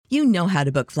You know how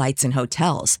to book flights and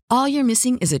hotels. All you're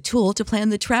missing is a tool to plan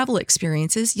the travel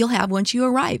experiences you'll have once you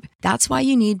arrive. That's why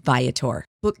you need Viator.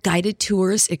 Book guided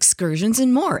tours, excursions,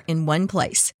 and more in one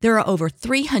place. There are over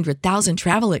 300,000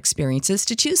 travel experiences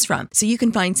to choose from, so you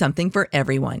can find something for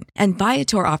everyone. And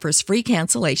Viator offers free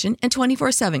cancellation and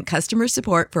 24/7 customer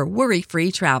support for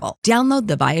worry-free travel. Download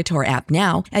the Viator app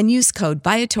now and use code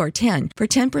Viator10 for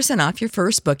 10% off your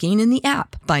first booking in the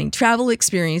app. Find travel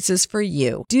experiences for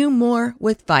you. Do more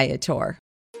with Viator.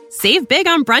 Save big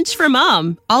on brunch for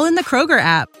mom, all in the Kroger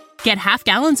app. Get half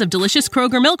gallons of delicious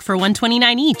Kroger milk for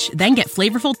 $1.29 each. Then get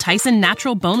flavorful Tyson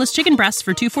natural boneless chicken breasts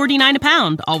for $2.49 a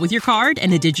pound, all with your card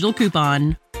and a digital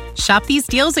coupon. Shop these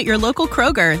deals at your local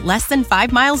Kroger, less than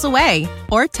 5 miles away.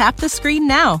 Or tap the screen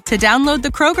now to download the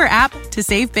Kroger app to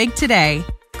save big today.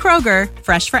 Kroger,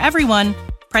 fresh for everyone.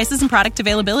 Prices and product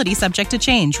availability subject to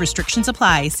change. Restrictions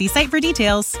apply. See site for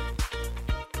details.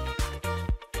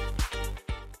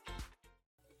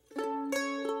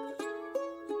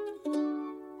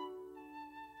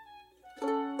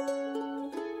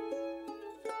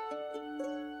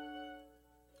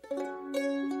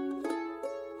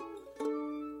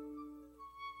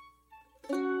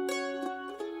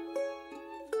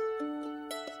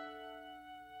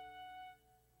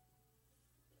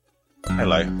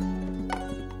 Hello,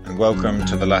 and welcome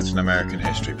to the Latin American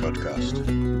History Podcast,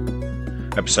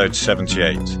 Episode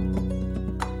 78,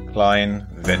 Klein,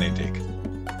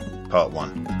 Venedig, Part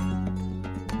 1.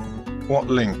 What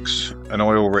links an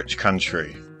oil-rich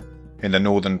country in the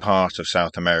northern part of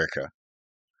South America,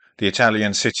 the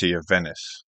Italian city of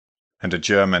Venice, and a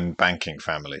German banking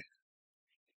family?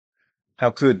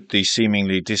 How could these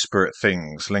seemingly disparate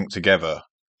things link together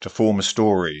to form a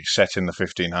story set in the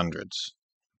 1500s?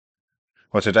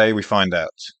 Well, today we find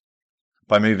out,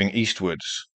 by moving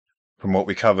eastwards from what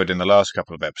we covered in the last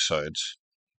couple of episodes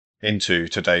into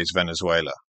today's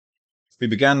Venezuela. We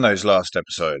began those last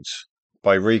episodes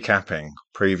by recapping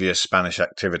previous Spanish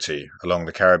activity along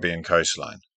the Caribbean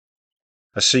coastline.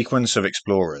 A sequence of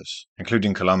explorers,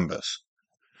 including Columbus,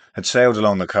 had sailed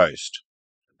along the coast,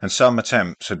 and some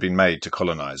attempts had been made to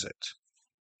colonize it.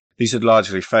 These had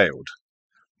largely failed,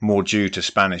 more due to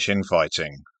Spanish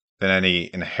infighting than any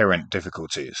inherent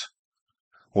difficulties,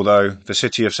 although the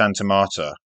city of Santa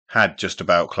Marta had just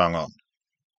about clung on.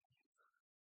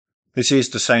 This is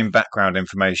the same background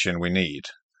information we need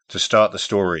to start the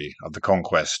story of the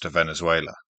conquest of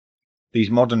Venezuela. These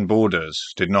modern borders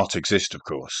did not exist, of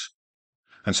course,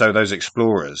 and so those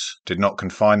explorers did not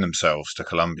confine themselves to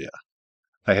Colombia.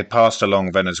 They had passed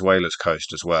along Venezuela's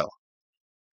coast as well.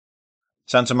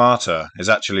 Santa Marta is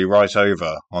actually right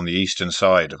over on the eastern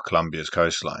side of Colombia's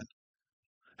coastline,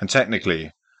 and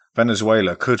technically,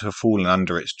 Venezuela could have fallen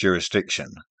under its jurisdiction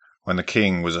when the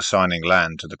king was assigning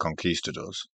land to the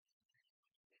conquistadors.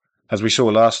 As we saw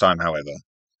last time, however,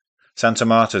 Santa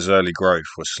Marta's early growth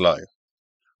was slow,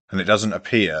 and it doesn't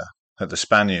appear that the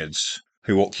Spaniards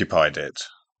who occupied it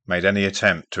made any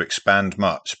attempt to expand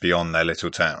much beyond their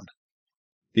little town.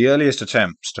 The earliest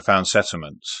attempts to found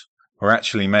settlements were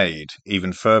actually made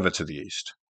even further to the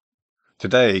east.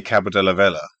 Today, Cabo de la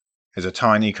Vela is a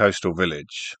tiny coastal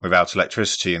village without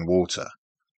electricity and water,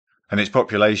 and its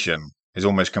population is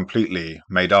almost completely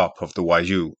made up of the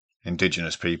Wayuu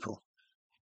indigenous people.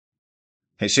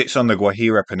 It sits on the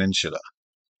Guajira Peninsula,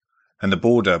 and the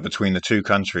border between the two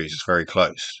countries is very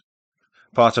close.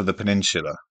 Part of the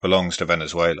peninsula belongs to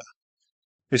Venezuela.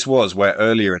 This was where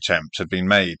earlier attempts had been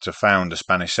made to found a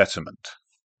Spanish settlement.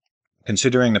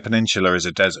 Considering the peninsula is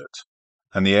a desert,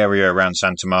 and the area around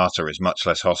Santa Marta is much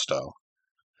less hostile,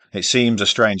 it seems a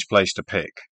strange place to pick,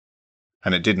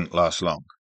 and it didn't last long.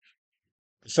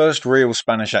 The first real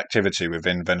Spanish activity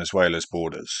within Venezuela's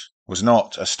borders was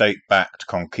not a state-backed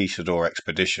conquistador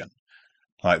expedition,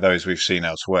 like those we've seen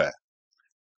elsewhere.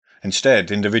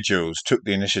 Instead, individuals took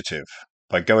the initiative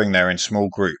by going there in small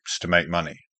groups to make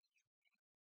money.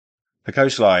 The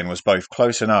coastline was both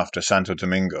close enough to Santo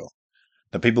Domingo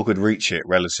that people could reach it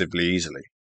relatively easily,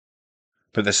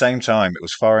 but at the same time it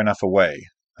was far enough away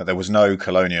that there was no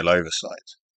colonial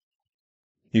oversight.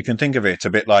 You can think of it a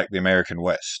bit like the American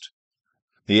West.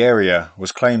 The area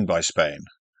was claimed by Spain,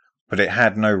 but it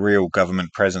had no real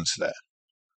government presence there,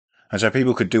 and so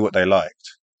people could do what they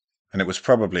liked, and it was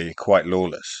probably quite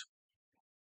lawless.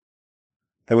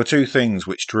 There were two things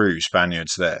which drew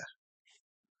Spaniards there.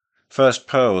 First,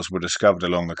 pearls were discovered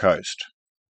along the coast.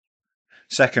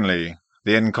 Secondly,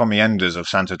 the encomiendas of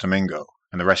Santo Domingo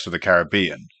and the rest of the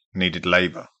Caribbean needed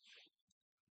labour.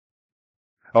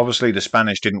 Obviously, the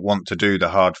Spanish didn't want to do the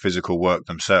hard physical work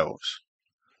themselves,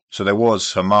 so there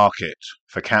was a market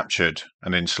for captured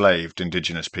and enslaved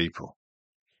indigenous people.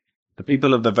 The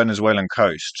people of the Venezuelan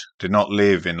coast did not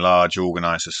live in large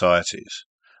organized societies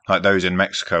like those in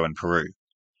Mexico and Peru,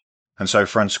 and so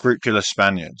for unscrupulous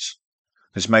Spaniards,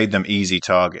 this made them easy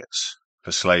targets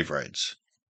for slave raids.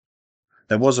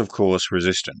 There was, of course,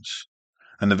 resistance,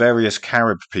 and the various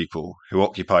Carib people who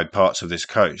occupied parts of this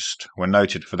coast were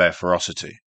noted for their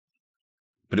ferocity.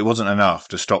 But it wasn't enough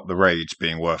to stop the raids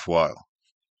being worthwhile.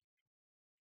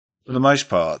 For the most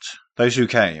part, those who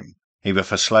came, either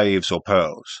for slaves or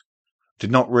pearls,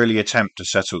 did not really attempt to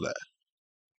settle there.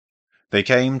 They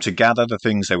came to gather the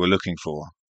things they were looking for,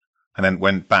 and then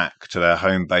went back to their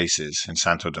home bases in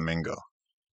Santo Domingo.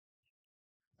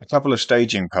 A couple of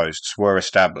staging posts were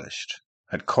established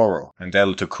at Coro and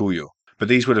El Tocuyo, but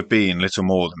these would have been little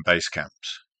more than base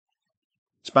camps.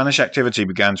 Spanish activity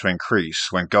began to increase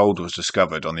when gold was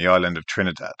discovered on the island of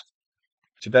Trinidad.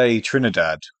 Today,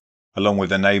 Trinidad, along with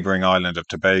the neighbouring island of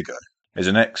Tobago, is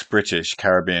an ex-British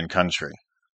Caribbean country,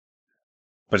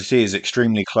 but it is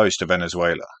extremely close to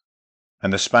Venezuela,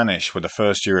 and the Spanish were the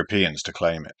first Europeans to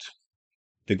claim it.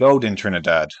 The gold in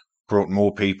Trinidad brought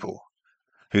more people,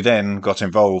 who then got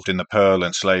involved in the pearl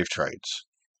and slave trades.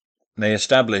 They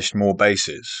established more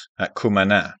bases at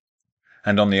Cumaná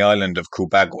and on the island of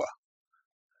Cubagua,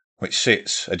 which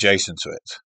sits adjacent to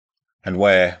it, and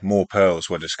where more pearls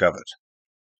were discovered.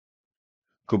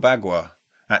 Cubagua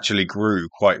actually grew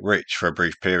quite rich for a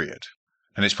brief period,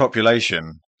 and its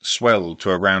population swelled to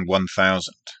around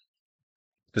 1,000.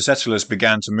 The settlers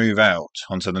began to move out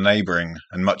onto the neighbouring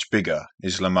and much bigger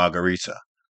Isla Margarita,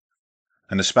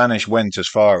 and the Spanish went as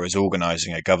far as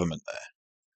organising a government there.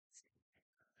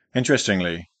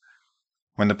 Interestingly,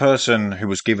 when the person who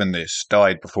was given this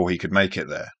died before he could make it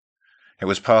there, it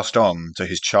was passed on to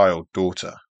his child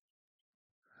daughter.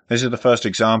 This is the first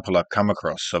example I've come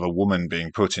across of a woman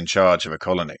being put in charge of a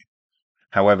colony.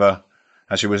 However,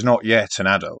 as she was not yet an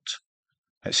adult,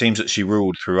 it seems that she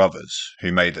ruled through others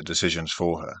who made the decisions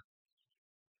for her.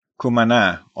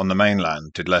 Cumaná on the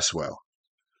mainland did less well.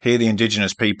 Here the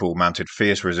indigenous people mounted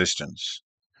fierce resistance,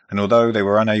 and although they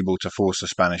were unable to force the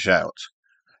Spanish out,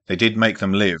 they did make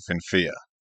them live in fear,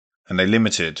 and they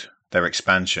limited their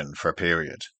expansion for a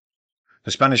period.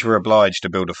 The Spanish were obliged to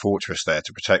build a fortress there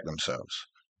to protect themselves.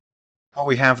 What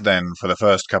we have then for the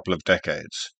first couple of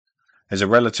decades is a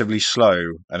relatively slow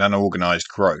and unorganized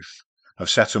growth of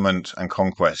settlement and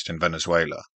conquest in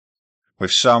Venezuela,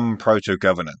 with some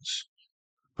proto-governance,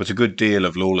 but a good deal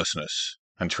of lawlessness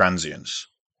and transience.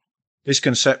 This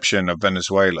conception of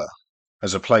Venezuela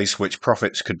as a place which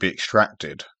profits could be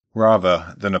extracted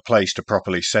rather than a place to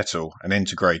properly settle and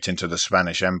integrate into the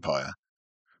Spanish Empire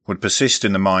would persist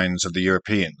in the minds of the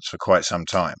Europeans for quite some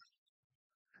time.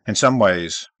 In some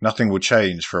ways, nothing will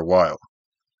change for a while,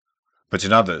 but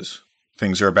in others,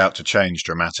 things are about to change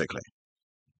dramatically.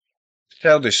 To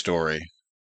tell this story,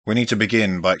 we need to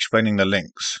begin by explaining the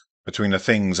links between the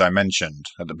things I mentioned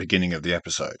at the beginning of the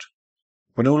episode.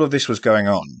 When all of this was going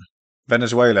on,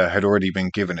 Venezuela had already been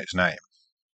given its name.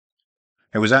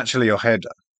 It was actually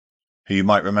Ojeda, who you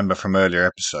might remember from earlier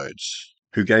episodes,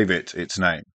 who gave it its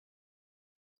name.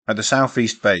 At the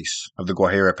southeast base of the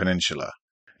Guajira Peninsula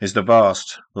is the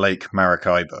vast Lake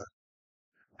Maracaibo,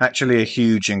 actually a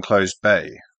huge enclosed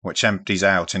bay which empties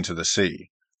out into the sea.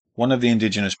 One of the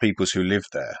indigenous peoples who lived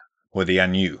there were the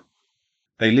Añu.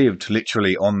 They lived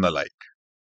literally on the lake,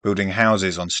 building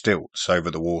houses on stilts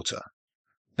over the water.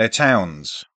 Their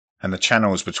towns, and the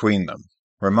channels between them,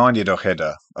 reminded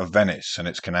Ojeda of Venice and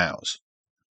its canals,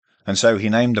 and so he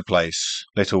named the place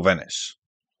Little Venice,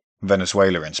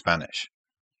 Venezuela in Spanish.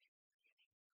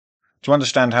 To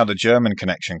understand how the German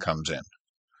connection comes in,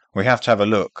 we have to have a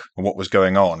look at what was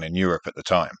going on in Europe at the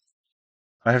time.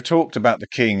 I have talked about the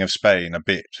King of Spain a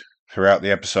bit throughout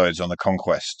the episodes on the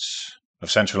conquests of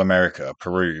Central America,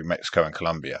 Peru, Mexico and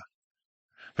Colombia,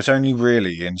 but only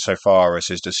really insofar as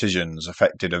his decisions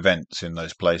affected events in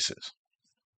those places.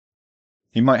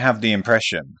 You might have the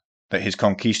impression that his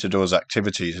conquistadors'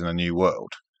 activities in the New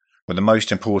World were the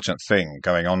most important thing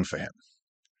going on for him.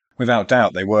 Without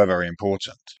doubt they were very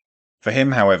important. For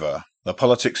him, however, the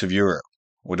politics of Europe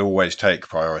would always take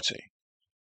priority.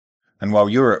 And while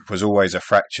Europe was always a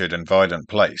fractured and violent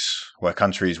place where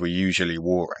countries were usually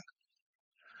warring,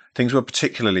 things were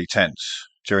particularly tense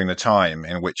during the time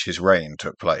in which his reign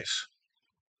took place.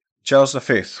 Charles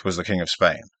V was the King of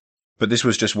Spain, but this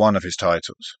was just one of his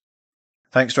titles.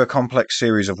 Thanks to a complex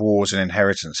series of wars and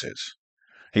inheritances,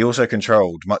 he also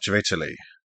controlled much of Italy,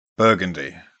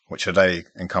 Burgundy, which today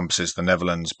encompasses the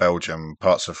Netherlands, Belgium,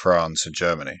 parts of France and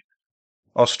Germany,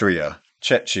 Austria,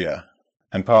 Czechia,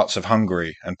 and parts of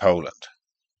Hungary and Poland.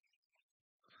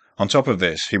 On top of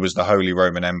this, he was the Holy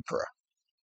Roman Emperor.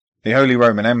 The Holy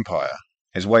Roman Empire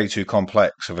is way too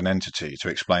complex of an entity to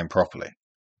explain properly.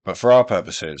 But for our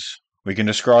purposes, we can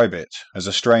describe it as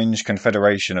a strange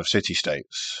confederation of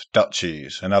city-states,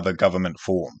 duchies, and other government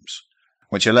forms,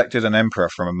 which elected an emperor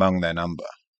from among their number,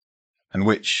 and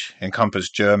which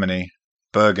encompassed Germany,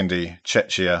 Burgundy,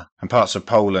 Czechia, and parts of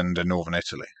Poland and northern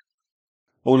Italy.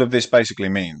 All of this basically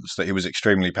means that he was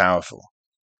extremely powerful,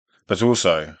 but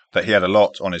also that he had a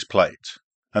lot on his plate,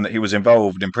 and that he was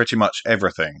involved in pretty much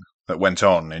everything that went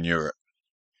on in Europe.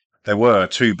 There were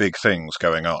two big things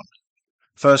going on.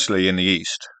 Firstly, in the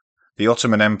east, the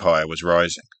Ottoman Empire was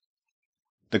rising.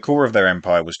 The core of their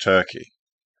empire was Turkey,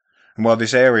 and while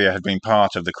this area had been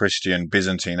part of the Christian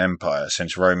Byzantine Empire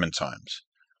since Roman times,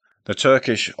 the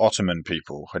Turkish Ottoman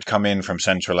people had come in from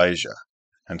Central Asia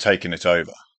and taken it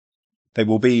over. They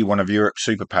will be one of Europe's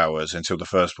superpowers until the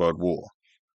First World War,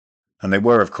 and they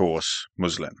were, of course,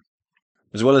 Muslim.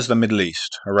 As well as the Middle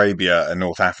East, Arabia, and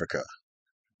North Africa,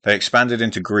 they expanded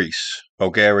into Greece,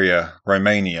 Bulgaria,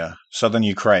 Romania, southern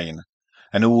Ukraine,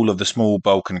 and all of the small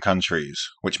Balkan countries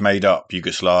which made up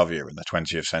Yugoslavia in the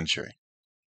 20th century.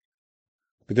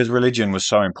 Because religion was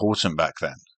so important back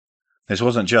then, this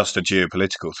wasn't just a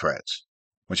geopolitical threat,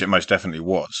 which it most definitely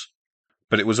was,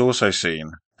 but it was also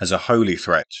seen as a holy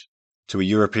threat to a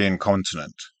European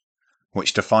continent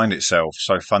which defined itself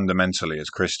so fundamentally as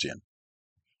Christian.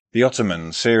 The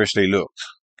Ottomans seriously looked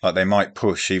like they might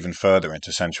push even further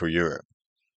into Central Europe,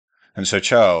 and so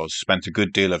Charles spent a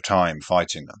good deal of time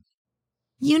fighting them.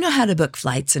 You know how to book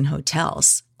flights and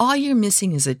hotels. All you're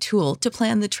missing is a tool to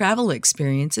plan the travel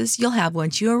experiences you'll have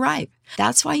once you arrive.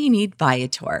 That's why you need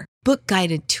Viator. Book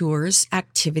guided tours,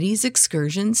 activities,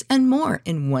 excursions, and more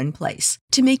in one place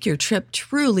to make your trip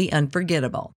truly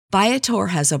unforgettable. Viator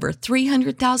has over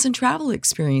 300,000 travel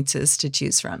experiences to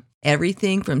choose from.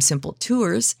 Everything from simple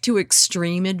tours to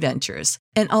extreme adventures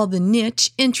and all the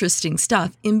niche, interesting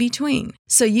stuff in between.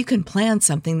 So you can plan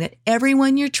something that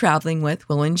everyone you're traveling with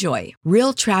will enjoy.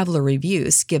 Real traveler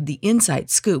reviews give the inside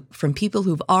scoop from people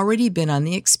who've already been on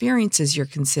the experiences you're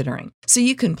considering. So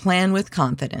you can plan with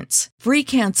confidence. Free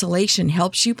cancellation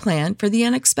helps you plan for the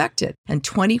unexpected. And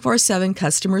 24/7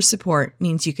 customer support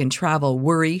means you can travel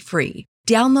worry-free.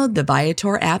 Download the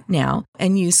Viator app now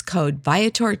and use code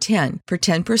Viator10 for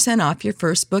 10% off your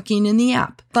first booking in the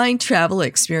app. Find travel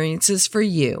experiences for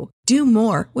you. Do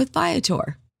more with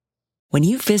Viator. When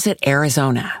you visit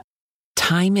Arizona,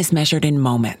 time is measured in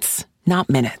moments, not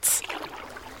minutes.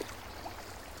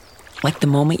 Like the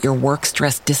moment your work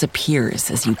stress disappears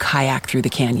as you kayak through the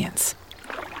canyons.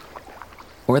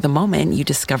 Or the moment you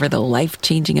discover the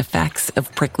life-changing effects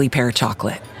of prickly pear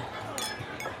chocolate.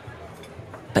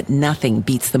 But nothing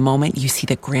beats the moment you see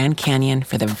the Grand Canyon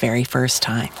for the very first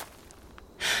time.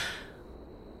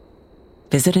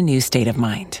 Visit a new state of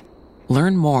mind.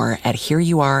 Learn more at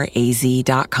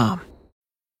hereyouareaz.com.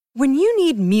 When you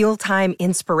need mealtime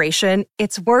inspiration,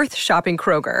 it's worth shopping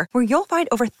Kroger, where you'll find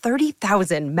over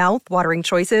 30,000 mouth-watering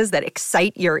choices that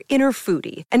excite your inner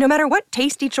foodie. And no matter what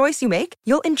tasty choice you make,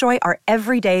 you'll enjoy our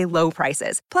everyday low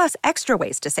prices, plus extra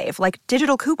ways to save, like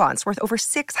digital coupons worth over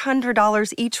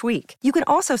 $600 each week. You can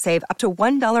also save up to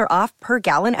 $1 off per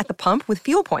gallon at the pump with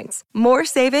fuel points. More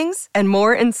savings and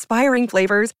more inspiring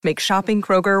flavors make shopping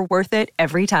Kroger worth it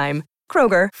every time.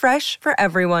 Kroger, fresh for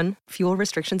everyone. Fuel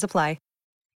restrictions apply.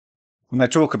 When I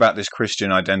talk about this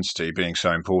Christian identity being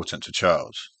so important to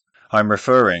Charles, I'm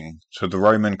referring to the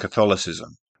Roman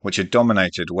Catholicism, which had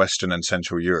dominated Western and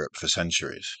Central Europe for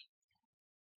centuries.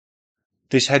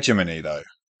 This hegemony, though,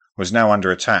 was now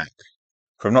under attack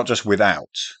from not just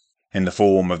without, in the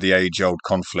form of the age-old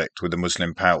conflict with the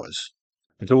Muslim powers,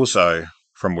 but also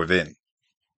from within.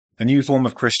 A new form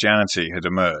of Christianity had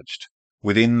emerged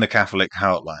within the Catholic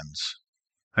heartlands,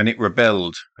 and it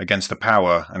rebelled against the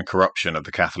power and corruption of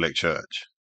the Catholic Church.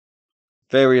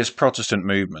 Various Protestant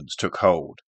movements took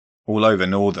hold all over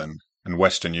Northern and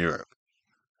Western Europe,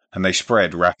 and they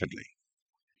spread rapidly.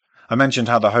 I mentioned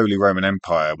how the Holy Roman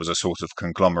Empire was a sort of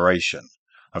conglomeration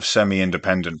of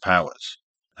semi-independent powers,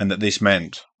 and that this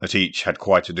meant that each had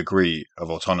quite a degree of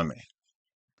autonomy.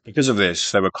 Because of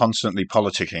this, they were constantly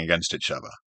politicking against each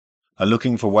other, and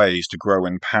looking for ways to grow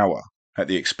in power at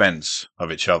the expense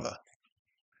of each other.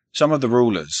 Some of the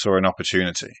rulers saw an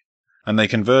opportunity, and they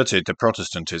converted to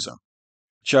Protestantism.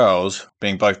 Charles,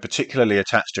 being both particularly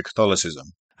attached to Catholicism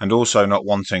and also not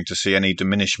wanting to see any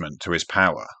diminishment to his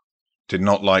power, did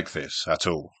not like this at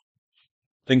all.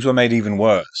 Things were made even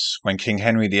worse when King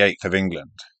Henry VIII of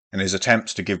England, in his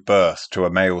attempts to give birth to a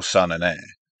male son and heir,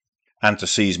 and to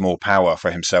seize more power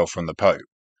for himself from the Pope,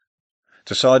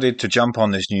 decided to jump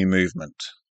on this new movement.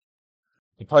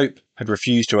 The Pope had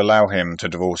refused to allow him to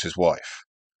divorce his wife,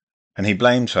 and he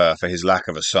blamed her for his lack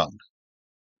of a son,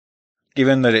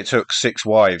 Given that it took 6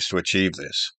 wives to achieve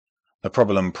this, the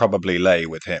problem probably lay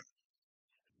with him.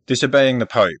 Disobeying the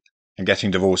Pope and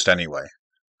getting divorced anyway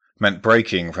meant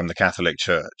breaking from the Catholic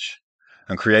Church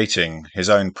and creating his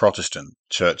own Protestant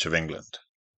Church of England.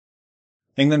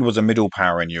 England was a middle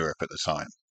power in Europe at the time,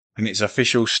 and its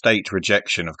official state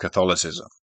rejection of Catholicism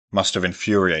must have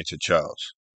infuriated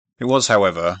Charles. It was,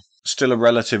 however, still a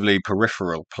relatively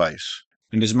peripheral place,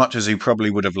 and as much as he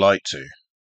probably would have liked to,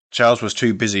 Charles was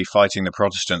too busy fighting the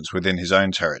Protestants within his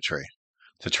own territory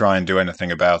to try and do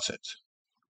anything about it.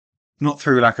 Not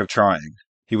through lack of trying,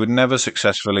 he would never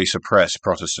successfully suppress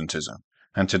Protestantism,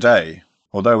 and today,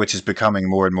 although it is becoming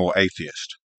more and more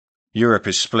atheist, Europe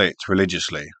is split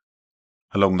religiously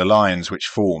along the lines which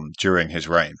formed during his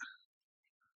reign.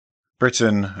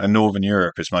 Britain and Northern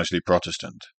Europe is mostly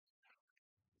Protestant.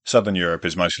 Southern Europe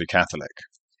is mostly Catholic.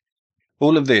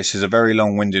 All of this is a very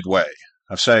long-winded way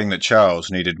of saying that Charles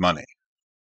needed money.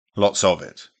 Lots of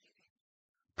it.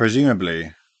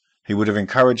 Presumably, he would have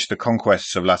encouraged the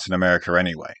conquests of Latin America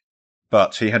anyway,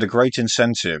 but he had a great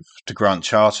incentive to grant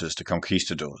charters to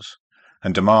conquistadors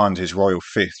and demand his royal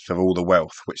fifth of all the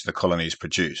wealth which the colonies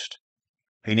produced.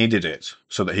 He needed it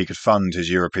so that he could fund his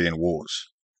European wars.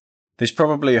 This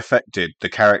probably affected the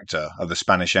character of the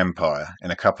Spanish Empire in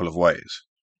a couple of ways.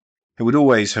 It would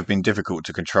always have been difficult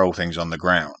to control things on the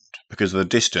ground because of the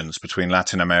distance between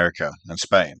Latin America and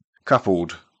Spain,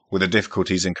 coupled with the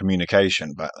difficulties in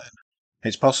communication back then.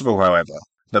 It's possible, however,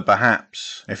 that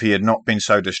perhaps if he had not been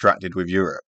so distracted with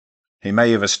Europe, he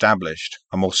may have established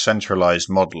a more centralized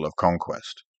model of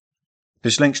conquest.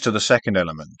 This links to the second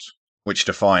element, which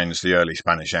defines the early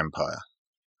Spanish Empire,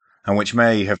 and which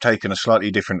may have taken a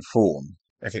slightly different form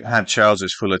if it had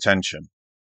Charles's full attention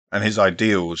and his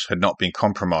ideals had not been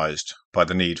compromised by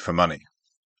the need for money.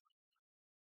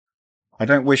 I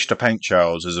don't wish to paint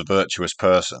Charles as a virtuous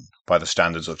person by the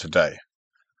standards of today.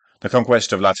 The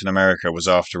conquest of Latin America was,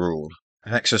 after all,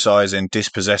 an exercise in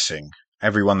dispossessing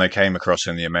everyone they came across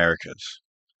in the Americas,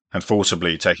 and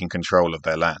forcibly taking control of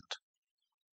their land.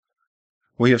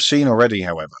 We have seen already,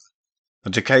 however,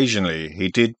 that occasionally he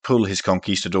did pull his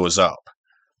conquistadors up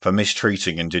for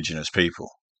mistreating indigenous people.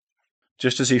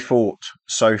 Just as he fought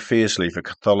so fiercely for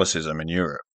Catholicism in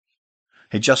Europe,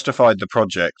 he justified the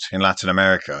project in Latin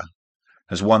America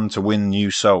as one to win new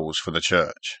souls for the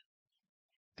Church.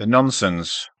 The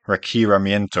nonsense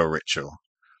requerimiento ritual,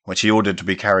 which he ordered to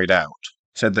be carried out,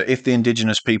 said that if the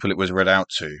indigenous people it was read out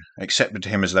to accepted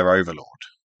him as their overlord,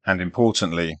 and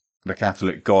importantly, the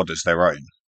Catholic God as their own,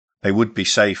 they would be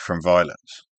safe from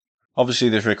violence. Obviously,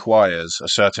 this requires a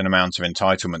certain amount of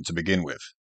entitlement to begin with.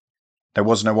 There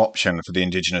was no option for the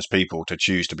indigenous people to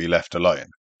choose to be left alone,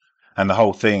 and the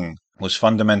whole thing was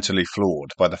fundamentally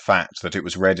flawed by the fact that it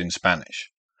was read in Spanish,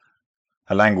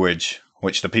 a language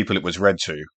which the people it was read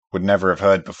to would never have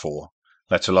heard before,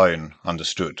 let alone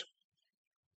understood.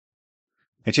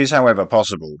 It is, however,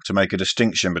 possible to make a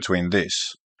distinction between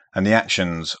this and the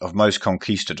actions of most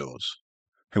conquistadors,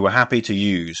 who were happy to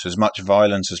use as much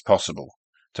violence as possible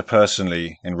to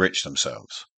personally enrich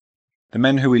themselves. The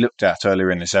men who we looked at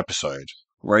earlier in this episode,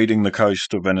 raiding the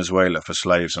coast of Venezuela for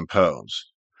slaves and pearls,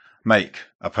 make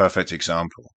a perfect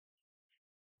example.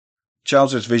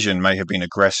 Charles's vision may have been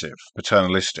aggressive,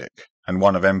 paternalistic, and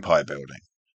one of empire building,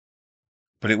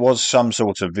 but it was some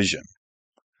sort of vision,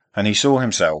 and he saw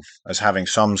himself as having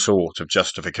some sort of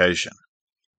justification.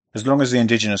 As long as the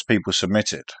indigenous people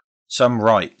submitted, some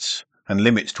rights and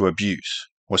limits to abuse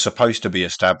were supposed to be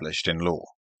established in law.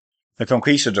 The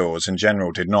conquistadors in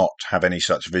general did not have any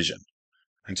such vision,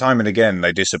 and time and again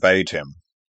they disobeyed him,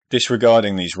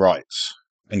 disregarding these rights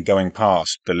and going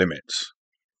past the limits.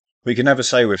 We can never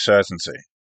say with certainty,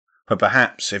 but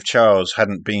perhaps if Charles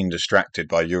hadn't been distracted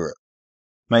by Europe,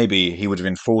 maybe he would have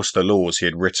enforced the laws he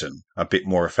had written a bit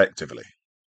more effectively.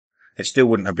 It still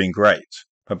wouldn't have been great,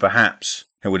 but perhaps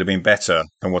it would have been better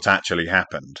than what actually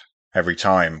happened every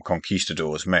time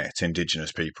conquistadors met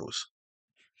indigenous peoples.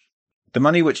 The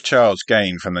money which Charles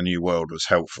gained from the New World was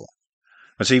helpful,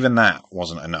 but even that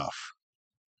wasn't enough.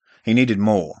 He needed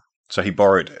more, so he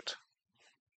borrowed it.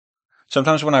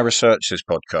 Sometimes when I research this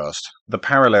podcast, the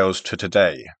parallels to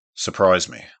today surprise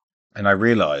me, and I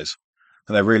realise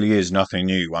that there really is nothing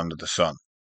new under the sun.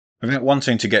 Without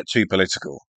wanting to get too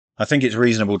political, I think it's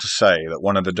reasonable to say that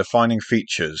one of the defining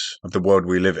features of the world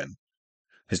we live in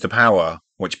is the power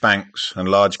which banks and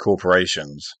large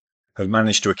corporations have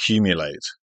managed to accumulate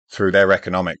through their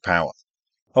economic power.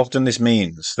 Often this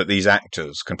means that these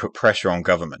actors can put pressure on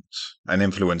governments and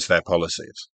influence their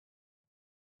policies.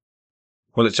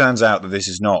 Well, it turns out that this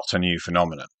is not a new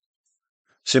phenomenon.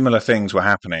 Similar things were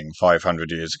happening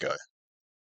 500 years ago.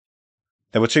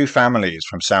 There were two families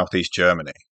from southeast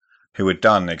Germany who had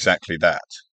done exactly that.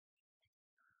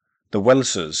 The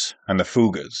Welsers and the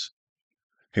Fuggers,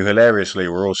 who hilariously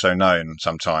were also known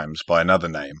sometimes by another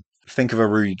name. Think of a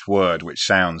rude word which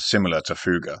sounds similar to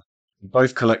Fugger.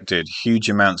 Both collected huge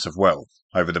amounts of wealth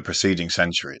over the preceding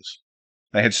centuries.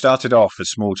 They had started off as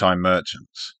small-time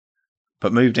merchants,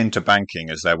 but moved into banking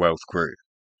as their wealth grew,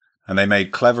 and they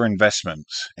made clever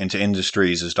investments into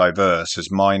industries as diverse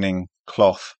as mining,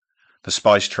 cloth, the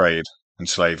spice trade, and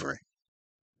slavery.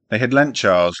 They had lent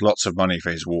Charles lots of money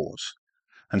for his wars,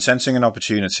 and sensing an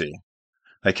opportunity,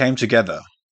 they came together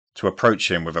to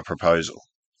approach him with a proposal.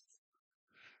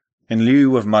 In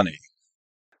lieu of money,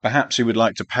 perhaps he would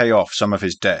like to pay off some of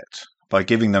his debt by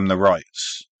giving them the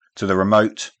rights to the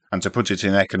remote, and to put it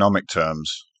in economic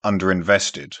terms,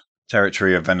 underinvested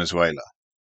territory of Venezuela.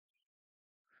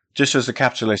 Just as the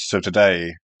capitalists of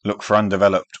today look for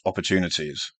undeveloped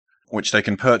opportunities, which they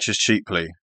can purchase cheaply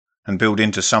and build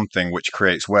into something which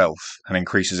creates wealth and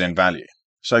increases in value,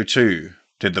 so too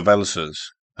did the Welsers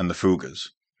and the Fuggers.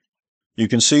 You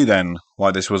can see then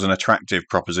why this was an attractive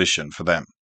proposition for them.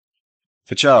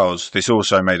 For Charles, this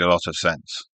also made a lot of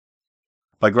sense.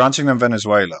 By granting them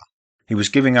Venezuela, he was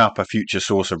giving up a future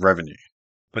source of revenue,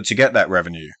 but to get that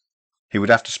revenue, he would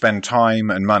have to spend time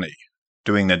and money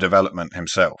doing the development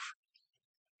himself.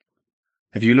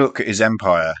 If you look at his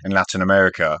empire in Latin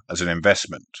America as an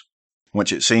investment,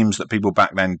 which it seems that people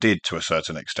back then did to a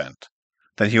certain extent,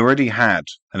 then he already had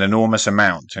an enormous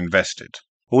amount invested.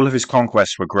 All of his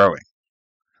conquests were growing,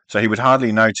 so he would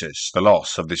hardly notice the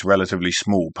loss of this relatively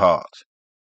small part.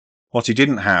 What he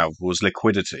didn't have was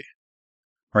liquidity,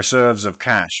 reserves of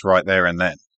cash right there and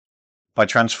then. By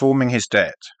transforming his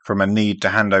debt from a need to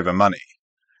hand over money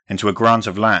into a grant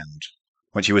of land,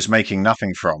 which he was making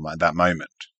nothing from at that moment,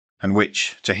 and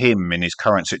which, to him in his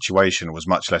current situation, was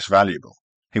much less valuable,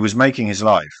 he was making his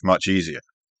life much easier.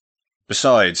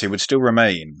 Besides, he would still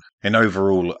remain in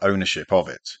overall ownership of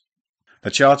it.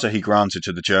 The charter he granted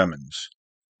to the Germans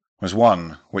was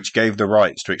one which gave the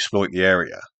rights to exploit the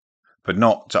area, but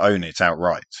not to own it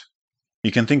outright.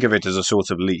 You can think of it as a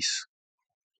sort of lease.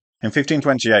 In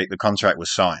 1528 the contract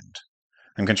was signed,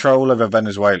 and control over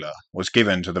Venezuela was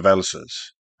given to the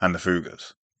Welsers and the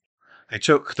Fuggers. They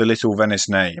took the little Venice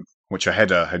name which a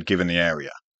header had given the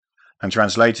area, and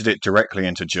translated it directly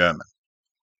into German.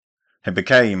 It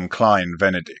became Klein,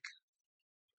 Venedig.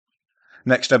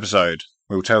 Next episode,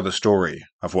 we'll tell the story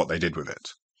of what they did with it.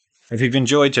 If you've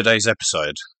enjoyed today's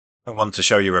episode and want to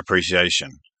show your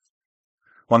appreciation,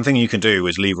 one thing you can do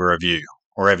is leave a review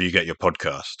wherever you get your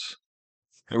podcasts.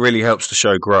 It really helps the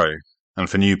show grow and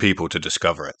for new people to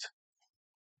discover it.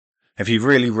 If you've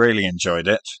really enjoyed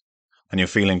it and you're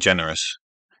feeling generous,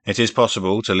 it is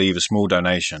possible to leave a small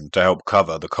donation to help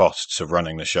cover the costs of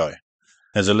running the show.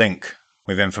 There's a link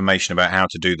with information about how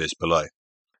to do this below.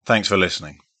 Thanks for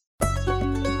listening.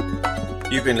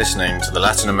 You've been listening to the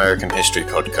Latin American History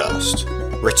Podcast,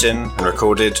 written and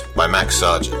recorded by Max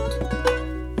Sargent.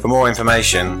 For more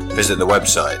information, visit the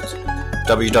website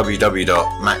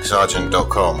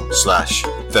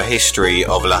www.maxsargent.com/The History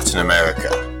of Latin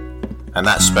America, and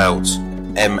that's spelt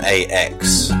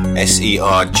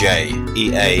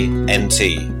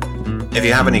MAXSERJEANT. If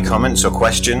you have any comments or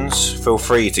questions, feel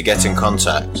free to get in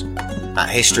contact at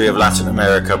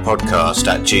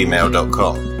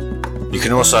historyoflatinamericapodcast@gmail.com. You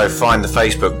can also find the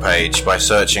Facebook page by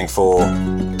searching for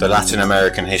the Latin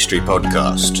American History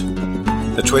Podcast.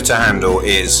 The Twitter handle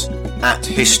is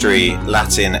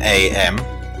 @HistoryLatinAM,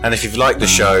 and if you've liked the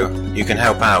show, you can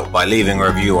help out by leaving a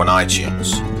review on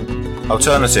iTunes.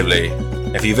 Alternatively,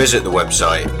 if you visit the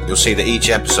website, you'll see that each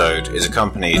episode is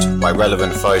accompanied by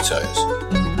relevant photos.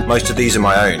 Most of these are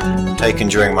my own, taken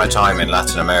during my time in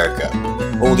Latin America.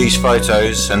 All these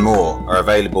photos and more are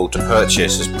available to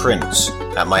purchase as prints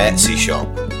at my Etsy shop.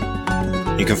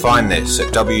 You can find this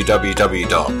at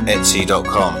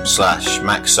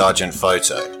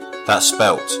www.etsy.com/MaxSargentPhoto. That's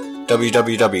spelt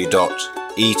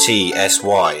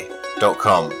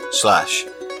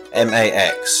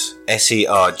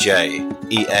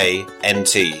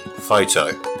www.etsy.com/MAXSERJEANT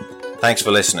photo. Thanks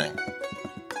for listening.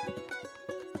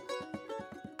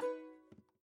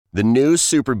 The new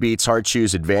Super Beats Heart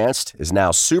Chews Advanced is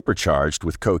now supercharged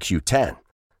with CoQ10.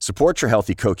 Support your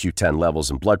healthy CoQ10 levels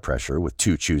and blood pressure with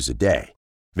 2 chews a day.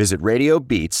 Visit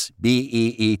RadioBeats,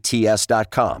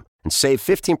 BEETS.com and save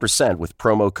 15% with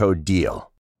promo code DEAL.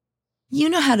 You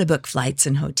know how to book flights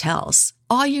and hotels.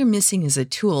 All you're missing is a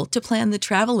tool to plan the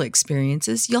travel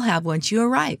experiences you'll have once you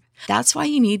arrive. That's why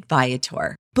you need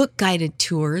Viator. Book guided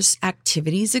tours,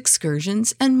 activities,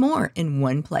 excursions, and more in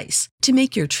one place to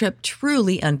make your trip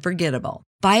truly unforgettable.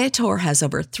 Viator has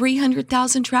over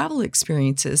 300,000 travel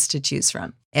experiences to choose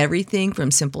from. Everything from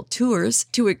simple tours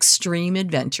to extreme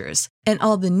adventures and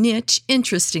all the niche,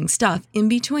 interesting stuff in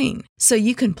between. So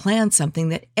you can plan something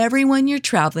that everyone you're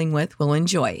traveling with will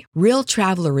enjoy. Real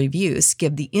traveler reviews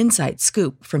give the inside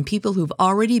scoop from people who've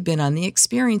already been on the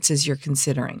experiences you're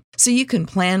considering. So you can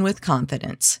plan with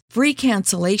confidence. Free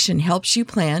cancellation helps you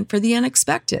plan for the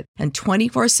unexpected. And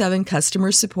 24/7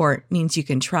 customer support means you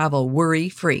can travel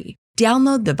worry-free.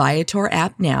 Download the Viator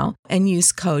app now and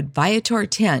use code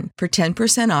Viator10 for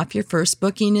 10% off your first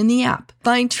booking in the app.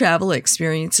 Find travel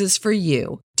experiences for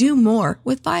you. Do more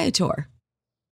with Viator.